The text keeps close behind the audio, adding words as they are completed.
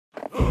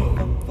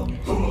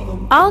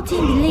Our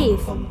team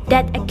believes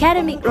that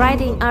academic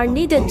writing are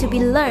needed to be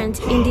learned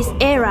in this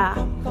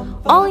era.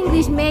 All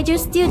English major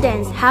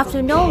students have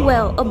to know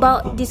well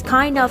about this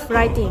kind of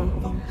writing.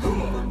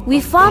 We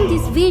found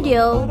this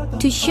video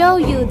to show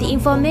you the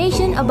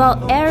information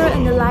about error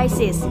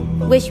analysis,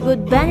 which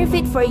would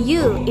benefit for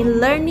you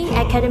in learning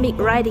academic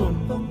writing.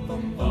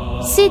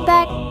 Sit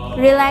back,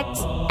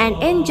 relax,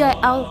 and enjoy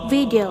our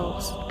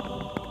videos.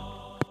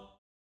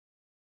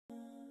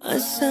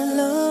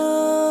 Assalamu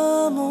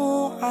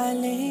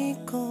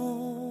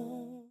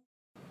alaikum.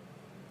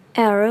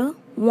 Error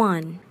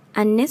 1.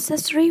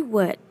 Unnecessary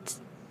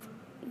words.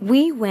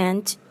 We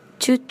went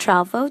to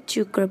travel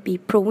to Krabi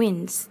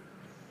province.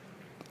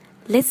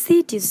 Let's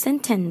see this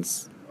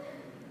sentence.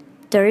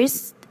 There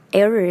is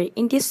error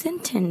in this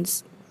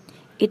sentence.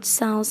 It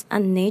sounds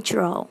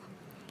unnatural.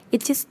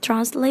 It is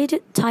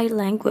translated Thai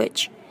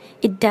language.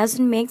 It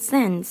doesn't make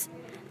sense.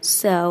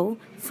 So,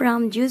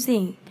 from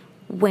using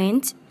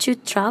went to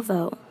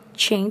travel,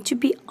 change to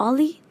be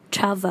only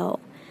travel,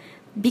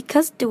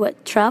 because the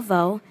word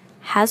travel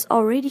has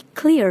already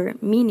clear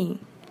meaning.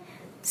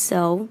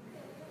 So,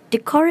 the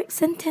correct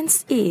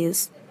sentence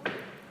is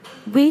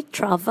we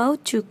travel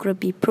to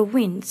Krabi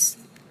province.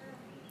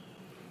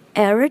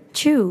 Error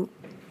 2.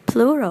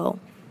 Plural.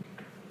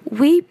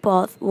 We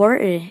bought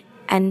water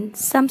and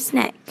some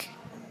snack.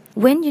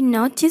 When you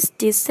notice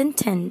this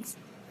sentence,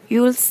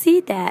 you will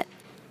see that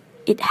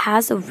it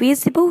has a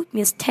visible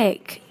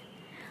mistake.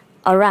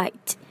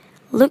 Alright,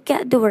 look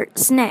at the word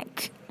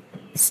snack.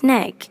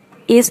 Snack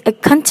is a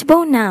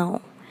countable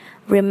noun.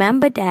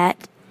 Remember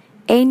that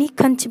any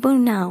countable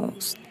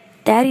nouns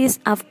that is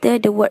after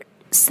the word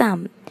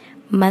some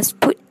must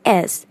put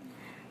s.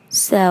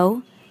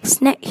 So,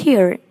 snack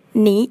here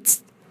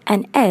needs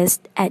an s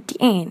at the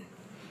end.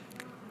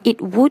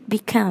 It would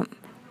become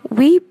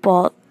we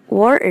bought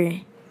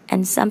water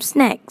and some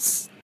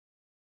snacks.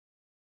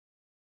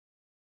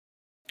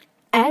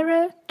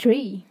 Error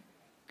 3.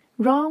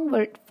 Wrong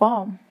word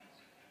form.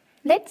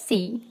 Let's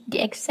see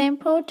the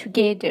example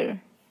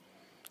together.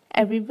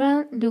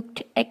 Everyone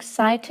looked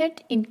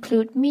excited,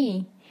 include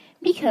me,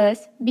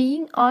 because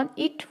being on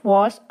it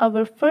was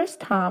our first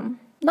time.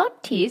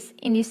 Notice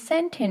in this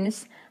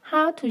sentence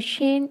how to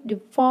change the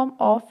form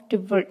of the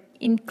word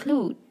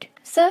include.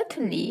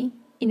 Certainly,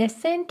 in a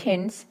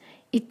sentence,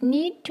 it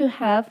needs to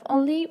have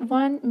only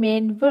one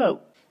main verb.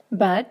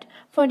 But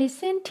for the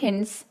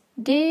sentence,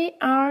 there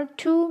are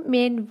two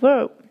main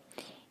verbs.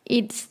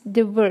 It's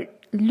the word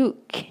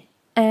look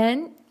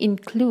and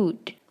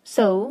include.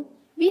 So,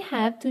 we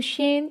have to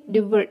change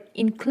the word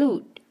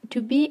include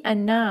to be a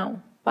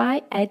noun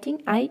by adding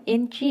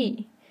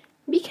ing,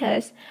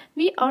 because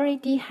we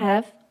already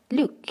have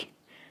look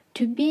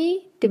to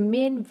be the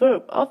main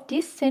verb of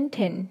this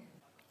sentence.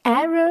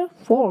 Error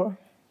 4.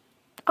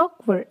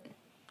 Awkward.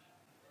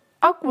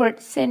 Awkward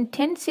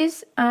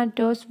sentences are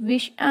those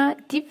which are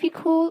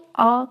difficult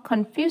or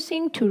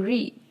confusing to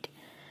read.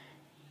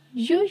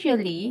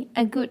 Usually,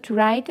 a good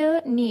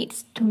writer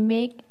needs to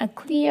make a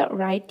clear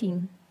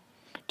writing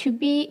to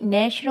be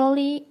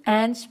naturally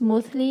and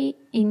smoothly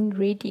in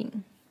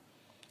reading.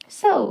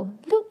 So,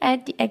 look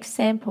at the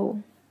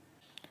example.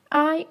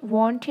 I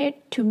wanted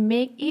to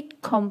make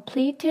it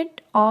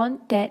completed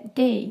on that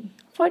day.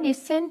 For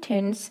this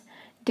sentence,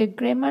 the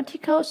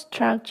grammatical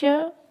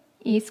structure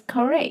is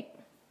correct,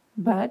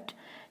 but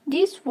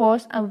this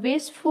was a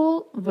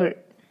wasteful word.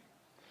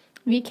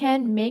 We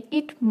can make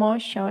it more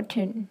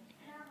shortened.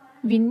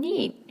 We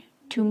need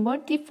to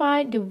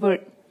modify the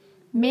word,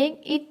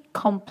 make it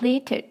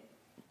completed,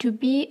 to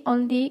be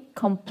only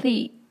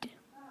complete.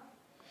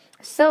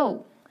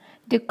 So,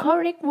 the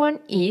correct one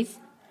is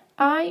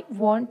I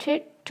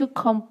wanted to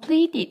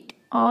complete it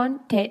on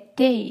that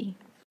day.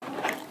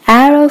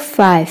 Error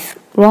 5.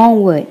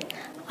 Wrong word.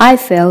 I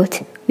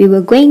felt we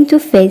were going to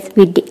face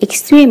with the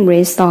extreme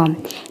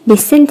rainstorm.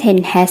 This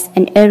sentence has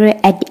an error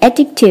at the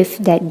adjective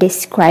that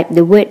describes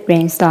the word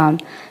rainstorm.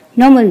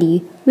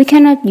 Normally, we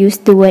cannot use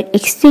the word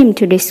extreme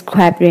to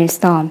describe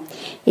rainstorm.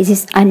 It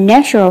is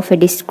unnatural for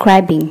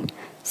describing.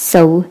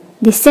 So,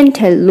 the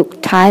sentence looks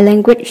Thai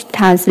language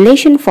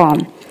translation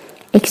form.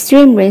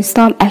 Extreme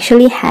rainstorm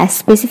actually has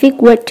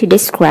specific word to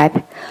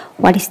describe.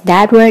 What is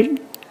that word?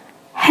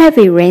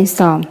 Heavy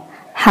rainstorm.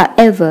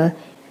 However,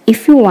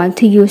 if you want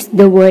to use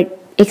the word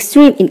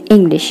extreme in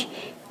English,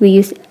 we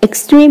use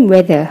extreme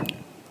weather.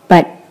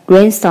 But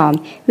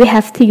rainstorm, we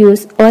have to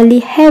use only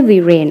heavy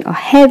rain or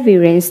heavy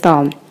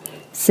rainstorm.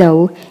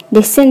 So,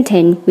 the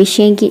sentence we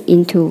change it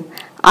into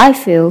I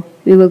feel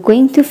we were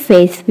going to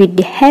face with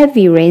the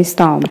heavy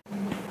rainstorm.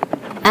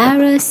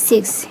 Error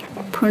 6.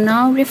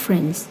 Pronoun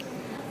reference.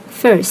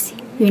 First,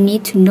 you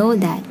need to know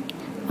that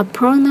a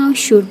pronoun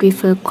should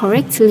refer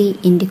correctly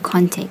in the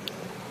context.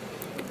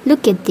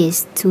 Look at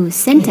these two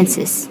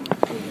sentences.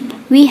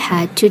 We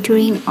had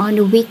tutoring on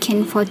the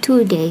weekend for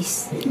 2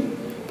 days,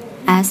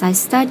 as I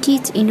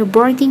studied in a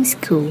boarding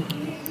school.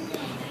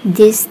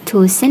 These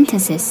two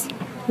sentences,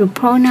 the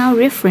pronoun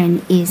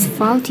reference is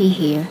faulty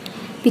here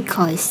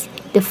because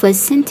the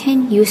first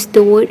sentence used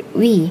the word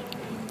we,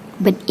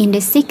 but in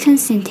the second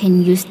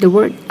sentence use the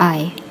word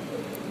I.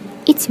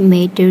 It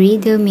made the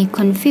reader may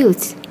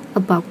confused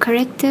about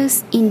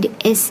characters in the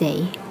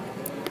essay.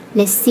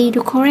 Let's see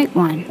the correct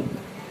one.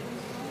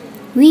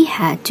 We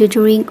had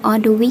tutoring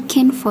on the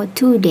weekend for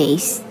 2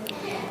 days,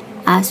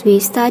 as we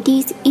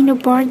studied in a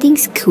boarding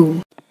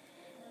school.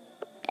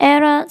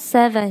 Error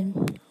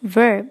 7.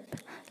 Verb.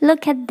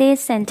 Look at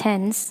this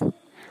sentence.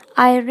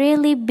 I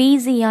really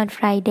busy on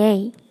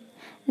Friday.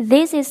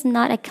 This is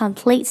not a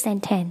complete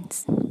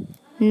sentence.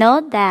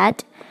 Note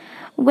that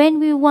when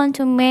we want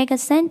to make a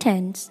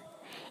sentence,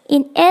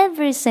 in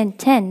every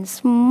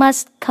sentence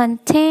must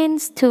contain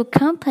two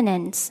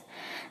components.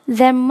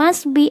 There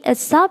must be a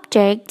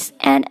subject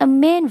and a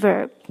main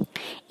verb.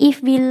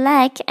 If we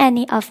lack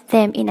any of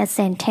them in a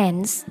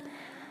sentence,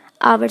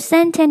 our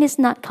sentence is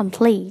not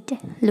complete.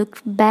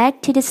 Look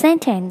back to the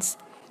sentence.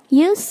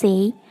 You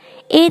see,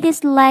 it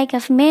is lack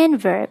of main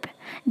verb.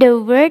 The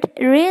word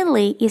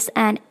really is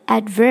an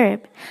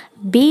adverb.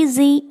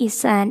 Busy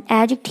is an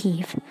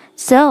adjective.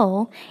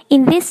 So,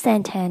 in this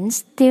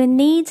sentence, there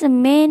needs a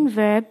main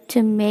verb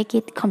to make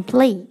it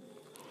complete.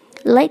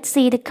 Let's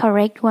see the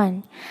correct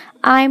one.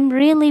 I'm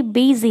really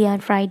busy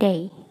on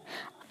Friday.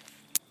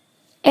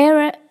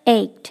 Error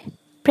 8.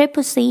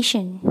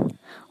 Preposition.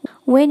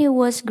 When it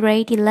was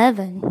grade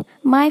 11,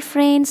 my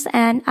friends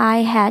and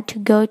I had to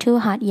go to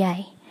Hat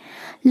Yai.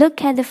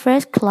 Look at the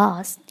first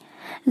clause.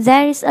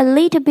 There is a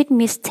little bit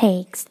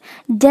mistakes.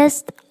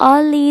 Just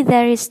only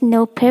there is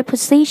no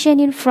preposition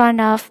in front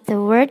of the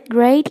word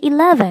grade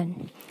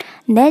 11.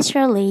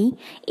 Naturally,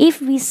 if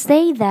we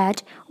say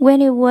that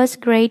when it was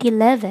grade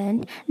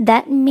 11,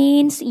 that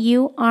means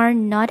you are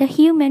not a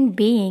human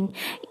being.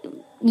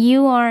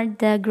 You are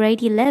the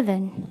grade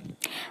 11.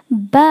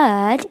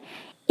 But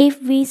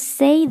if we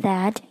say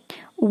that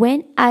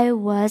when I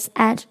was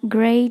at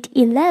grade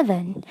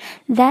 11,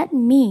 that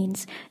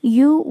means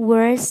you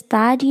were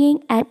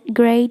studying at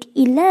grade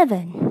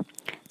 11.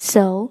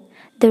 So,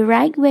 the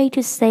right way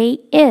to say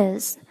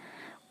is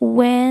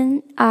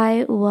when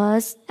I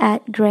was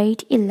at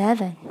grade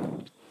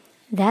 11.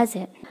 That's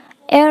it.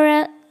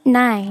 Error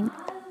 9.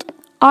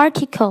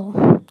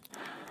 Article.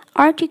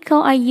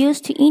 Articles are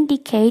used to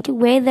indicate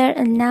whether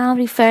a noun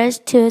refers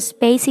to a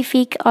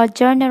specific or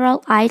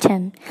general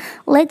item.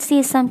 Let's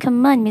see some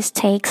common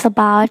mistakes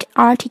about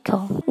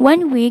article.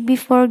 1 week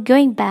before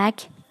going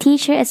back,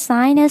 teacher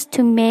assigned us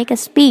to make a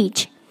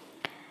speech.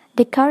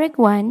 The correct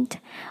one,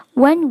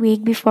 1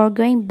 week before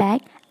going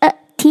back, a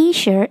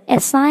teacher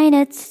assigned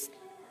us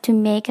to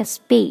make a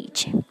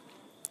speech.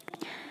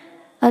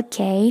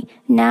 Okay,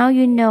 now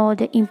you know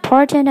the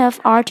importance of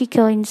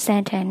article in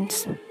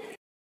sentence.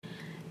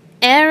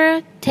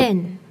 Error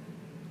 10.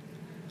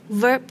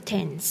 Verb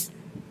tense.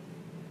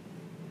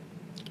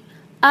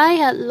 I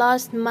had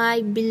lost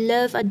my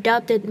beloved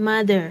adopted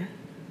mother.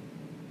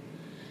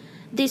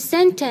 This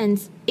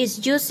sentence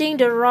is using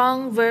the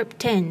wrong verb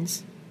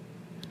tense.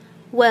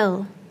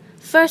 Well,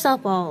 first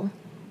of all,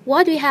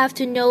 what we have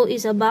to know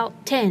is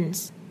about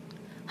tense,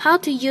 how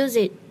to use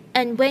it,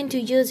 and when to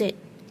use it.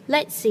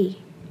 Let's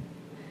see.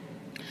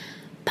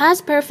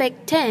 Past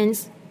perfect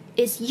tense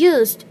is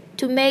used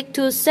to make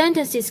two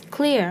sentences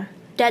clear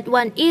that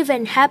one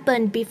event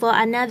happened before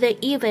another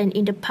event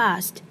in the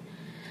past.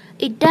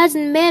 It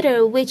doesn't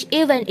matter which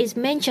event is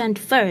mentioned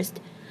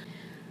first.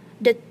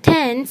 The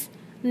tense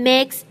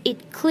makes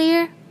it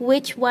clear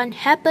which one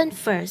happened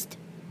first.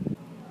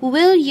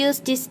 We'll use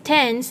this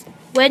tense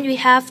when we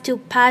have two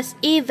past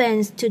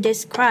events to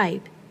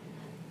describe,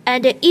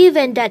 and the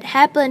event that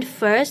happened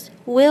first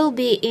will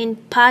be in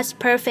past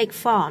perfect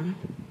form.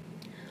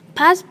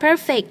 Past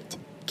perfect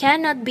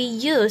cannot be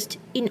used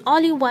in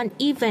only one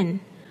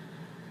event.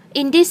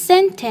 In this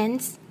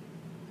sentence,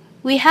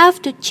 we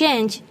have to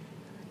change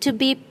to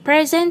be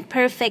present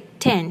perfect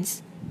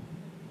tense.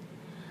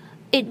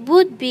 It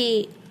would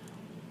be,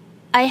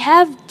 I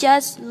have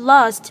just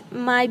lost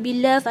my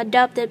beloved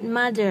adopted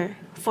mother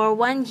for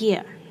 1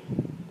 year.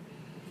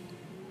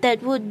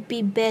 That would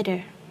be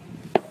better.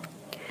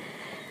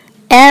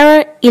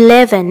 Error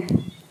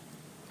 11.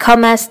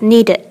 Commas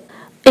needed.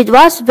 It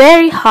was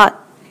very hot.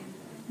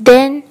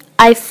 Then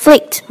I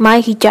flicked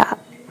my hijab.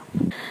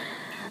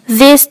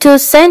 These two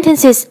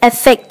sentences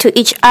affect to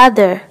each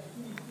other.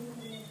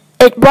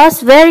 It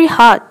was very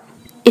hot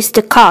is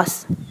the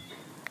cause,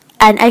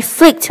 and I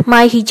flicked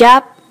my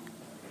hijab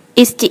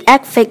is the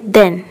affect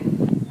then.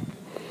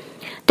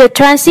 The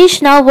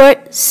transitional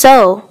word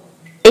so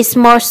is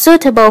more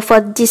suitable for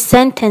these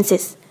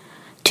sentences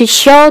to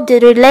show the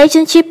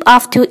relationship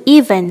of two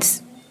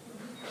events.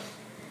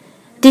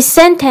 This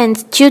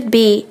sentence should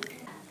be,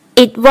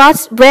 it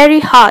was very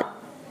hot,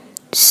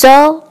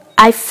 so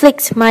I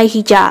flicked my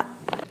hijab.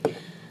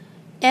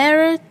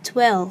 Error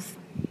 12.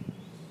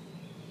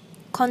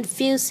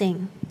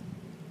 Confusing.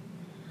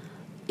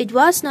 It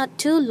was not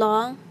too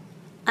long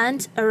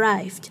and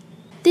arrived.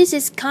 This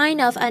is kind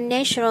of a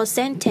natural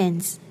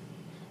sentence.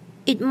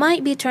 It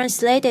might be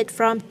translated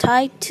from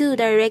type 2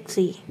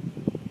 directly.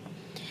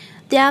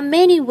 There are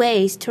many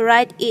ways to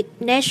write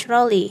it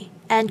naturally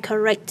and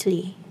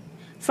correctly.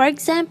 For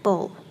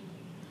example,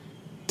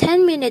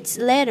 10 minutes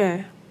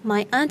later,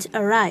 my aunt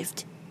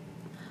arrived.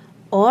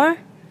 Or,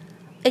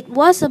 it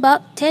was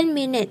about 10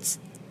 minutes,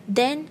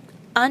 then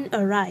aunt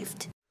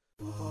arrived.